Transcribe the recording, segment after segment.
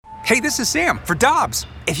Hey, this is Sam for Dobbs.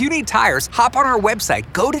 If you need tires, hop on our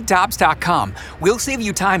website, go to Dobbs.com. We'll save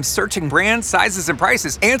you time searching brands, sizes, and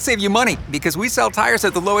prices, and save you money because we sell tires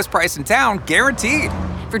at the lowest price in town, guaranteed.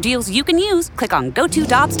 For deals you can use, click on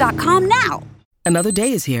GoToDobbs.com now. Another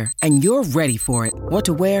day is here, and you're ready for it. What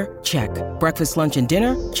to wear? Check. Breakfast, lunch, and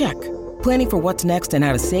dinner? Check. Planning for what's next and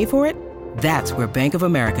how to save for it? That's where Bank of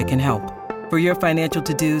America can help. For your financial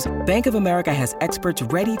to-dos, Bank of America has experts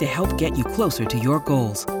ready to help get you closer to your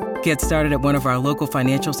goals. Get started at one of our local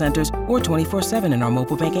financial centers or 24/7 in our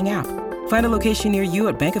mobile banking app. Find a location near you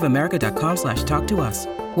at bankofamerica.com/talktous.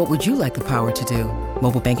 What would you like the power to do?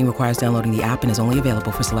 Mobile banking requires downloading the app and is only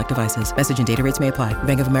available for select devices. Message and data rates may apply.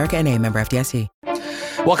 Bank of America N.A., member FDIC.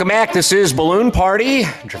 Welcome back. This is Balloon Party,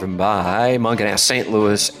 driven by Munganess, St.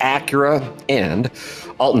 Louis, Acura, and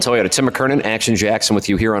Alton Toyota. Tim McKernan, Action Jackson with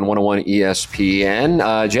you here on 101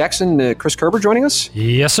 ESPN. Jackson, Chris Kerber joining us?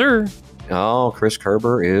 Yes, sir. Oh, Chris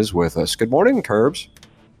Kerber is with us. Good morning, Kerbs.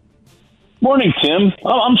 Morning, Tim.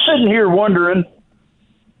 I'm sitting here wondering,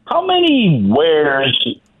 how many wears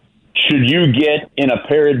should you get in a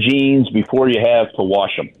pair of jeans before you have to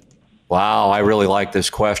wash them? Wow, I really like this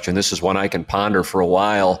question. This is one I can ponder for a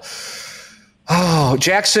while. Oh,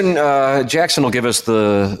 Jackson will give us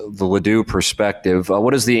the Ledoux perspective.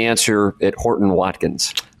 What is the answer at Horton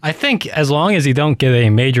Watkins? I think as long as you don't get any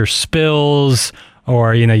major spills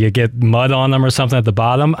or, you get mud on them or something at the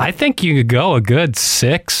bottom, I think you could go a good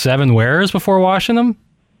 6-7 wears before washing them.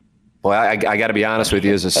 Well, I got to be honest with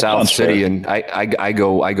you, as a South City, and I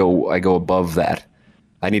go above that.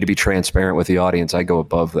 I need to be transparent with the audience. I go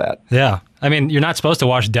above that. Yeah. I mean, you're not supposed to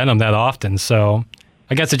wash denim that often, so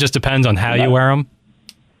I guess it just depends on how you wear them.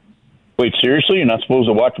 Wait, seriously? You're not supposed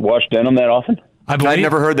to wash denim that often? I'd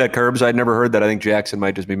never heard that, Kerbs. I'd never heard that. I think Jackson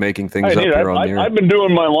might just be making things up here on the air. I've been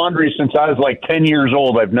doing my laundry since I was like 10 years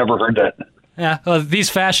old. I've never heard that. Yeah, well, these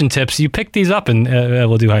fashion tips, you pick these up in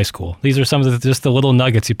Ledoux High School. These are some of just the little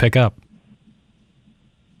nuggets you pick up.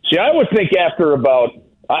 See, I would think after about,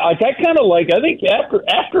 I think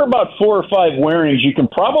after about 4 or 5 wearings, you can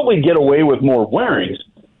probably get away with more wearings.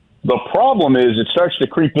 The problem is it starts to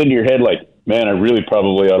creep into your head like, man, I really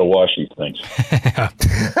probably ought to wash these things.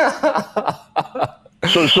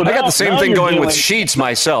 So I got the same thing going with sheets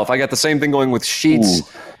myself. I got the same thing going with sheets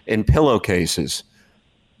and pillowcases.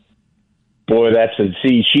 Boy,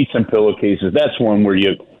 sheets and pillowcases. That's one where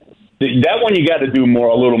you got to do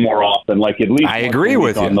a little more often. Like at least I agree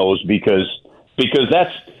with you on those because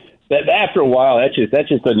that after a while that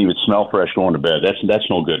just doesn't even smell fresh going to bed. That's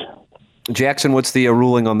no good. Jackson, what's the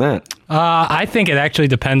ruling on that? I think it actually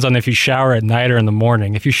depends on if you shower at night or in the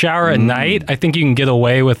morning. If you shower at night, I think you can get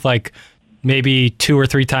away with like maybe 2 or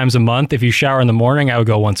 3 times a month. If you shower in the morning, I would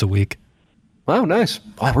go once a week. Wow, nice.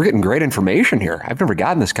 Wow, we're getting great information here. I've never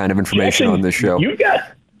gotten this kind of information on this show.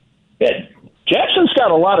 Jackson's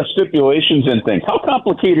got a lot of stipulations and things. How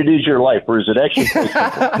complicated is your life, or is it actually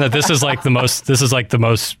simple? No, this is like the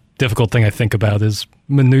most difficult thing I think about is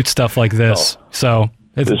minute stuff like this. Oh. So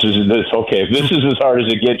this okay. If this is as hard as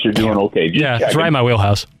it gets, you're doing okay. It's right in my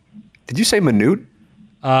wheelhouse. Did you say minute?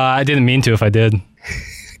 I didn't mean to if I did.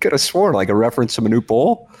 Could have sworn like a reference to Manute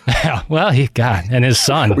Bol. Yeah, well, and his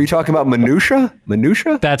son. Were you talking about minutia?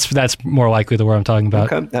 Minutia? That's more likely the word I'm talking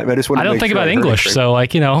about. Okay. I don't think about English, so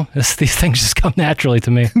these things just come naturally to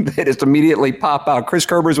me. They just immediately pop out. Chris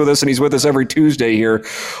Kerber's with us, and he's with us every Tuesday here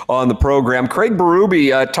on the program. Craig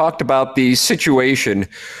Berube talked about the situation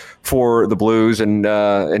for the Blues, and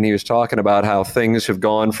he was talking about how things have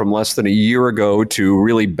gone from less than a year ago to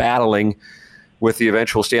really battling with the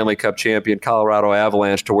eventual Stanley Cup champion Colorado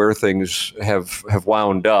Avalanche to where things have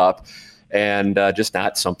wound up, and just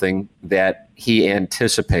not something that he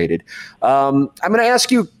anticipated. I'm going to ask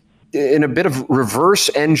you in a bit of reverse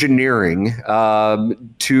engineering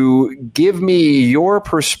to give me your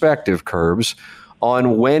perspective, Kerbs,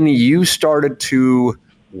 on when you started to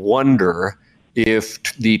wonder if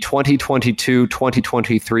the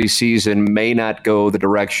 2022-2023 season may not go the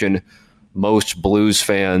direction most Blues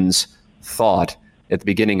fans thought at the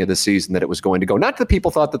beginning of the season that it was going to go. Not that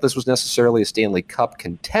people thought that this was necessarily a Stanley Cup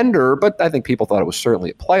contender, but I think people thought it was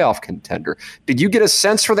certainly a playoff contender. Did you get a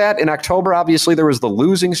sense for that in October? Obviously, there was the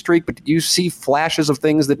losing streak, but did you see flashes of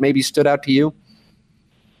things that maybe stood out to you?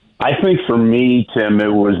 I think for me, Tim,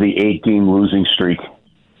 it was the 8-game losing streak.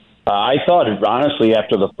 I thought, honestly,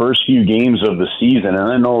 after the first few games of the season,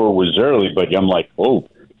 and I know it was early, but I'm like, oh,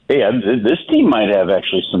 hey, this team might have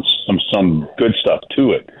actually some good stuff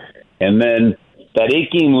to it. And then that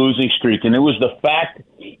 8-game losing streak, and it was the fact,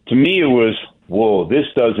 to me, it was, whoa, this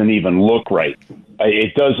doesn't even look right.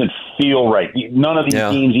 It doesn't feel right. None of these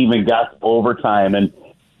teams even got to overtime. And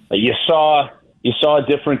you saw You saw a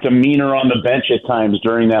different demeanor on the bench at times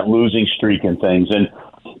during that losing streak and things.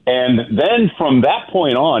 And then from that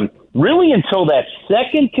point on, really until that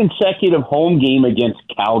second consecutive home game against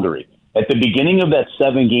Calgary at the beginning of that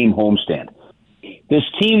 7-game homestand, this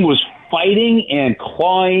team was fighting and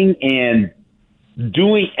clawing and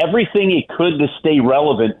doing everything it could to stay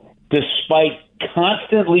relevant despite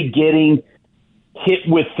constantly getting hit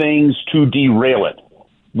with things to derail it,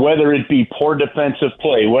 whether it be poor defensive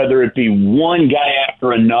play, whether it be one guy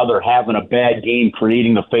after another having a bad game,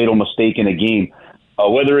 creating the fatal mistake in a game,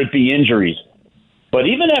 whether it be injuries. But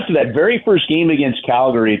even after that very first game against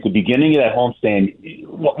Calgary at the beginning of that homestand,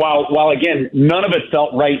 while again, none of it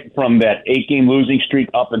felt right from that 8-game losing streak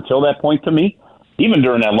up until that point to me, even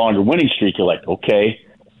during that longer winning streak, you're like, okay,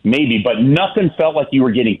 maybe, but nothing felt like you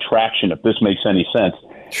were getting traction, if this makes any sense.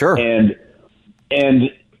 Sure. And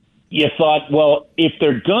you thought, well, if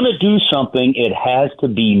they're going to do something, it has to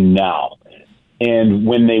be now. And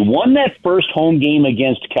when they won that first home game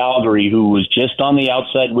against Calgary, who was just on the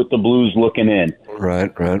outside with the Blues looking in,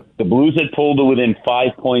 right. The Blues had pulled to within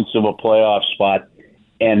 5 points of a playoff spot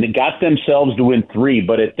and got themselves to win 3.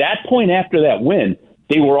 But at that point after that win,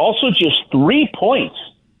 they were also just 3 points.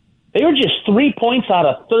 They were just 3 points out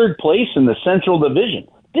of third place in the Central Division.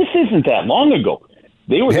 This isn't that long ago.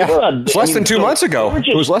 It's less than 2 months ago.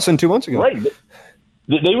 It was less than 2 months ago. Right.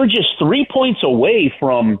 They were just 3 points away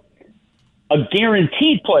from a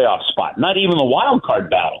guaranteed playoff spot, not even the wild card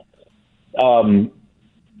battle.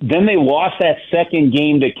 Then they lost that second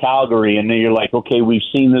game to Calgary, and then you're like, okay, we've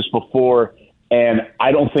seen this before, and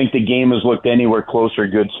I don't think the game has looked anywhere closer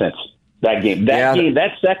good since that game.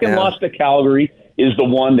 That second loss to Calgary is the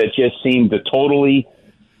one that just seemed to totally,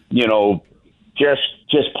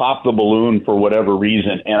 just pop the balloon for whatever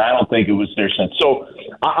reason, and I don't think it was there since. So,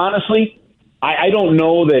 honestly, I don't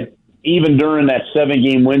know that even during that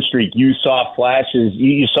 7-game win streak, you saw flashes.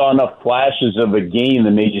 You saw enough flashes of a game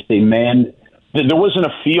that made you say, man, there wasn't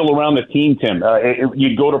a feel around the team, Tim.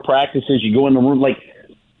 You'd go to practices, you go in the room, like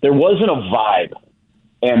there wasn't a vibe.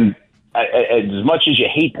 And as much as you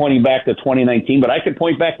hate pointing back to 2019, but I can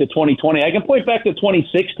point back to 2020. I can point back to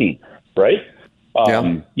 2016, right?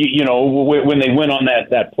 When they went on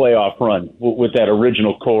that playoff run with that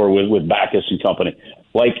original core with Backus and company,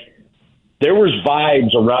 like there was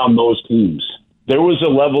vibes around those teams. There was a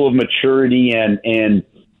level of maturity and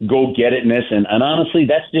go-get-itness, and honestly,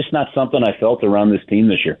 that's just not something I felt around this team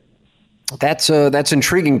this year. That's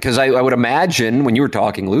intriguing because I would imagine when you were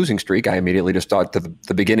talking losing streak, I immediately just thought to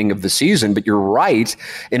the beginning of the season, but you're right.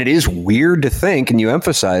 And it is weird to think, and you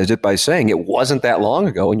emphasized it by saying it wasn't that long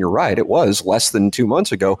ago, and you're right, it was less than 2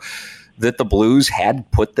 months ago, that the Blues had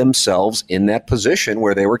put themselves in that position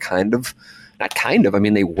where they were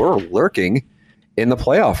they were lurking in the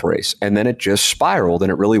playoff race. And then it just spiraled,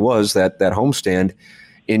 and it really was that homestand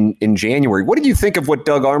in January. What did you think of what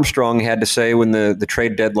Doug Armstrong had to say when the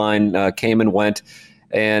trade deadline came and went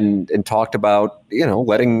and talked about,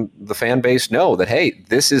 letting the fan base know that, hey,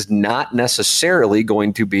 this is not necessarily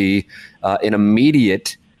going to be an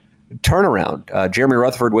immediate turnaround? Jeremy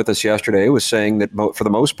Rutherford with us yesterday was saying that for the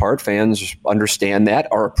most part, fans understand that,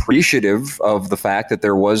 are appreciative of the fact that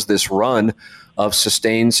there was this run of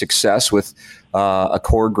sustained success with a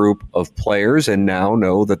core group of players, and now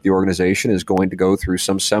know that the organization is going to go through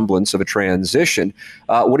some semblance of a transition.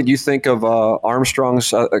 What did you think of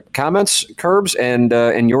Armstrong's comments, Kerbs,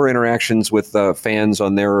 and your interactions with fans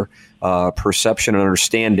on their perception and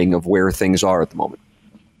understanding of where things are at the moment?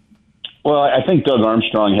 Well, I think Doug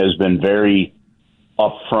Armstrong has been very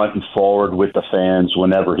upfront and forward with the fans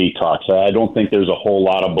whenever he talks. I don't think there's a whole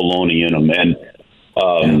lot of baloney in him. And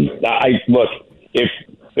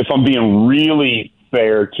if I'm being really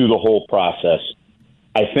fair to the whole process,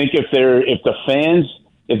 I think if there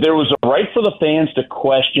was a right for the fans to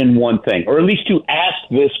question one thing, or at least to ask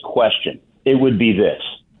this question, it would be this: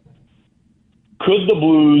 could the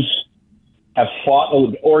Blues have fought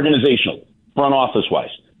organizationally, front office wise,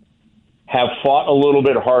 have fought a little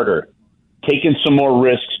bit harder, taken some more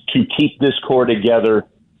risks to keep this core together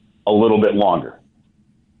a little bit longer?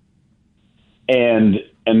 And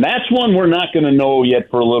that's one we're not going to know yet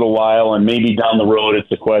for a little while, and maybe down the road it's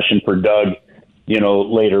a question for Doug,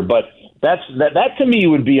 later. But that to me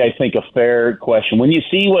would be, I think, a fair question. When you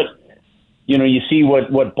see what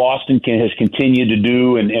Boston has continued to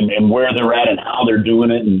do and where they're at and how they're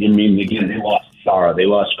doing it. And I mean, again, they lost Sara, they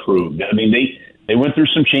lost Krug. I mean, they went through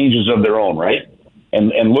some changes of their own, right? And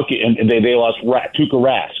they lost Tuukka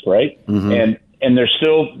Rask, right? Mm-hmm. And they're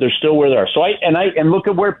still where they are. So I look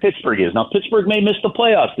at where Pittsburgh is now. Pittsburgh may miss the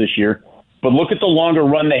playoffs this year, but look at the longer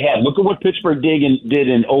run they had. Look at what Pittsburgh did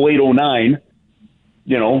in 08-09.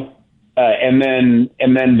 and then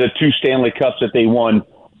the 2 Stanley Cups that they won,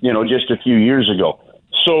 just a few years ago.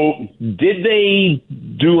 So did they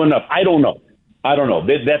do enough? I don't know.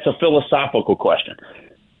 That's a philosophical question.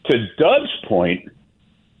 To Doug's point,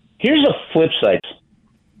 here's a flip side.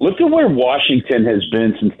 Look at where Washington has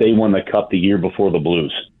been since they won the Cup the year before the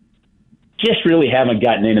Blues. Just really haven't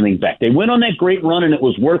gotten anything back. They went on that great run, and it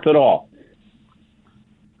was worth it all.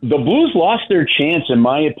 The Blues lost their chance, in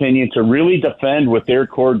my opinion, to really defend with their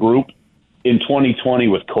core group in 2020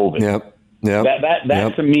 with COVID. Yep.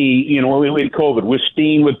 That to me, with COVID, with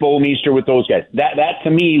Steen, with Bolmeister, with those guys, that to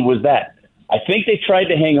me was that. I think they tried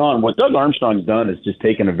to hang on. What Doug Armstrong's done is just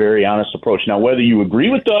taken a very honest approach. Now, whether you agree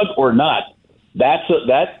with Doug or not, that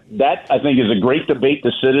I think is a great debate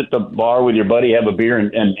to sit at the bar with your buddy, have a beer,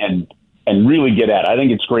 and really get at it. I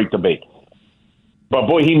think it's great debate. But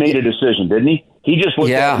boy, he made a decision, didn't he? He just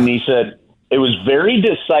looked at it and he said, it was very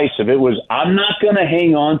decisive. It was, I'm not going to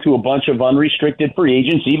hang on to a bunch of unrestricted free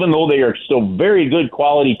agents, even though they are still very good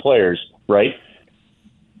quality players, right?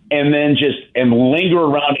 And then and linger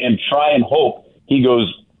around and try and hope. He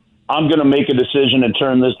goes, I'm going to make a decision and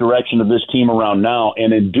turn this direction of this team around now.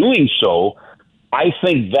 And in doing so, I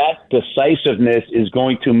think that decisiveness is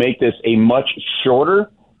going to make this a much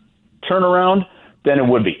shorter turnaround than it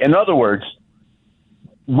would be. In other words,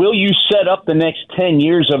 will you set up the next 10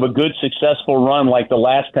 years of a good, successful run like the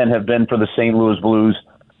last 10 have been for the St. Louis Blues?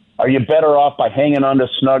 Are you better off by hanging on to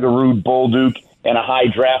Snuggerud, Bolduc, and a high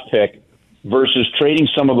draft pick versus trading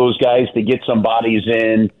some of those guys to get some bodies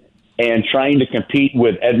in and trying to compete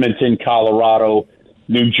with Edmonton, Colorado,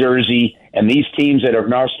 New Jersey, and these teams that are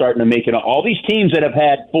now starting to make it? All these teams that have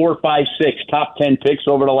had 4, 5, 6 top 10 picks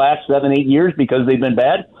over the last 7, 8 years because they've been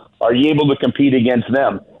bad, are you able to compete against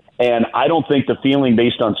them? And I don't think the feeling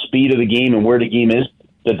based on speed of the game and where the game is,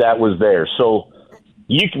 that was there. So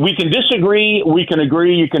we can disagree, we can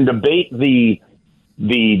agree, you can debate the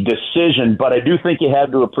decision, but I do think you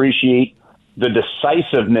have to appreciate the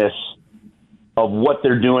decisiveness of what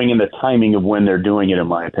they're doing and the timing of when they're doing it, in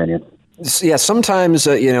my opinion. Yeah, sometimes,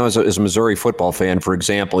 as a Missouri football fan, for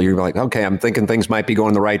example, you're like, okay, I'm thinking things might be going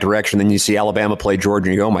in the right direction. Then you see Alabama play Georgia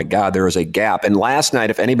and you go, oh, my God, there is a gap. And last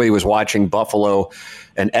night, if anybody was watching Buffalo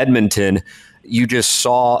and Edmonton, you just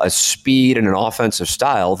saw a speed and an offensive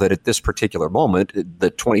style that at this particular moment,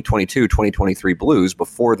 the 2022-2023 Blues,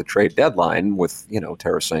 before the trade deadline with,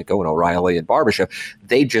 Tarasenko and O'Reilly and Barbashev,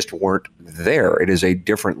 they just weren't there. It is a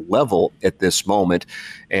different level at this moment.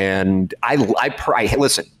 And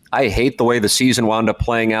listen, I hate the way the season wound up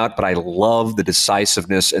playing out, but I love the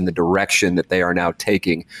decisiveness and the direction that they are now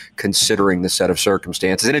taking, considering the set of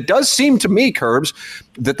circumstances. And it does seem to me, Kerbs,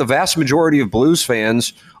 that the vast majority of Blues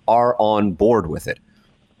fans are on board with it.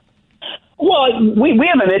 Well, we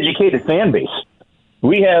have an educated fan base.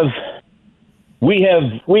 We have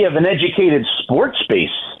an educated sports base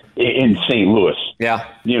in St. Louis. Yeah.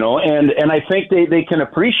 And I think they can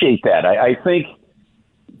appreciate that. I think.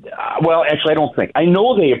 Well, actually, I don't think. I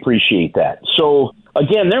know they appreciate that. So,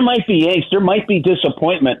 again, there might be angst, there might be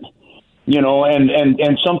disappointment,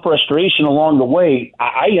 and some frustration along the way.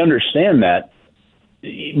 I understand that.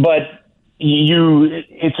 But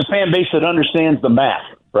it's a fan base that understands the math,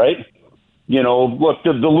 right? Look,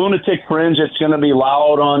 the lunatic fringe, it's going to be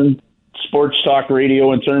loud on sports talk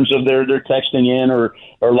radio in terms of their texting in or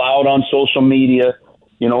loud on social media,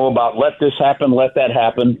 about let this happen, let that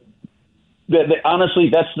happen.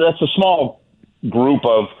 Honestly, that's a small group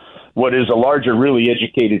of what is a larger, really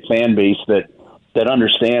educated fan base that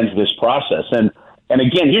understands this process. And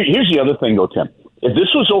again, here's the other thing, though, Tim. If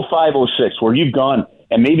this was 05-06, where you've gone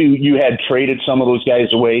and maybe you had traded some of those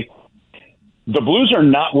guys away, the Blues are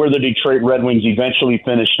not where the Detroit Red Wings eventually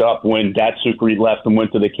finished up when Datsuk left and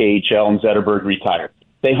went to the KHL and Zetterberg retired.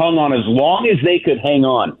 They hung on as long as they could hang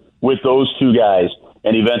on with those two guys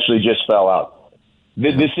and eventually just fell out.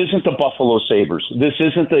 This isn't the Buffalo Sabres. This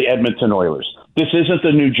isn't the Edmonton Oilers. This isn't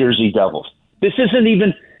the New Jersey Devils. This isn't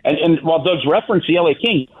even, and while Doug's referenced the LA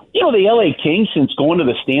Kings, the LA Kings, since going to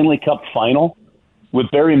the Stanley Cup final with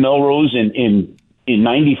Barry Melrose in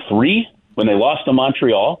 93 when they lost to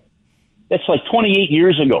Montreal, that's like 28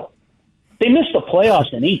 years ago. They missed the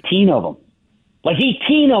playoffs in 18 of them. Like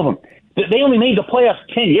 18 of them. They only made the playoffs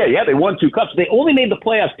 10. Yeah, they won 2 cups. They only made the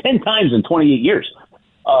playoffs 10 times in 28 years.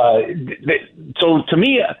 So to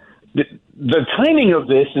me, the timing of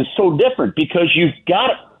this is so different because you've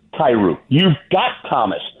got Kyrou, you've got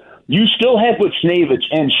Thomas, you still have Buchnevich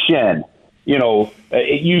and Shen.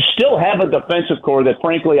 You still have a defensive core that,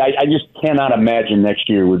 frankly, I just cannot imagine next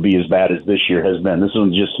year would be as bad as this year has been. This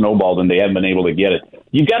one just snowballed and they haven't been able to get it.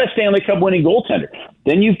 You've got a Stanley Cup winning goaltender.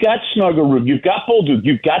 Then you've got Snuggerud, you've got Bolduc,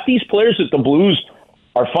 you've got these players that the Blues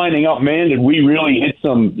are finding out, man, did we really hit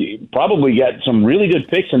probably got some really good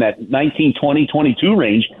picks in that 19, 20, 22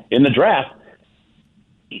 range in the draft.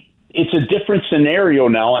 It's a different scenario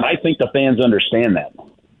now, and I think the fans understand that.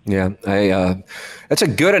 Yeah, that's a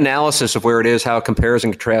good analysis of where it is, how it compares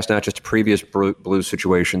and contrasts not just to previous Blues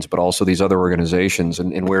situations, but also these other organizations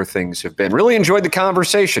and where things have been. Really enjoyed the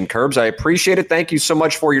conversation, Kerbs. I appreciate it. Thank you so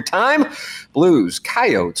much for your time. Blues,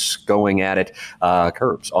 Coyotes going at it.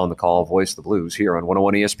 Kerbs on the call, voice of the Blues here on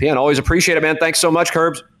 101 ESPN. Always appreciate it, man. Thanks so much,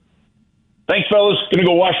 Kerbs. Thanks, fellas. Gonna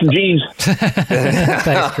go wash some jeans.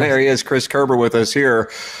 Thanks, there he is, Chris Kerber with us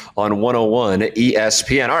here on 101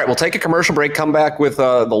 ESPN. All right, we'll take a commercial break, come back with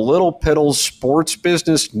the Little Piddles Sports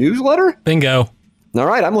Business Newsletter. Bingo. All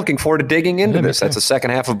right, I'm looking forward to digging into this. That's the second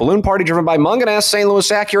half of Balloon Party, driven by Munganess St. Louis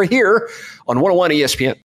Acura here on 101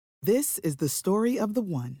 ESPN. This is the story of the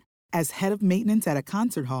one. As head of maintenance at a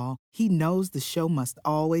concert hall, he knows the show must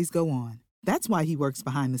always go on. That's why he works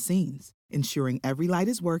behind the scenes, ensuring every light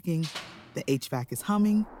is working, the HVAC is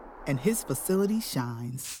humming, and his facility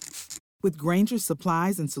shines. With Grainger's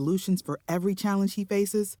supplies and solutions for every challenge he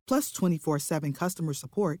faces, plus 24/7 customer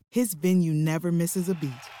support, his venue never misses a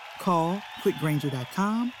beat. Call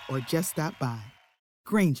quickgrainger.com or just stop by.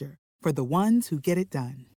 Grainger, for the ones who get it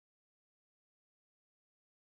done.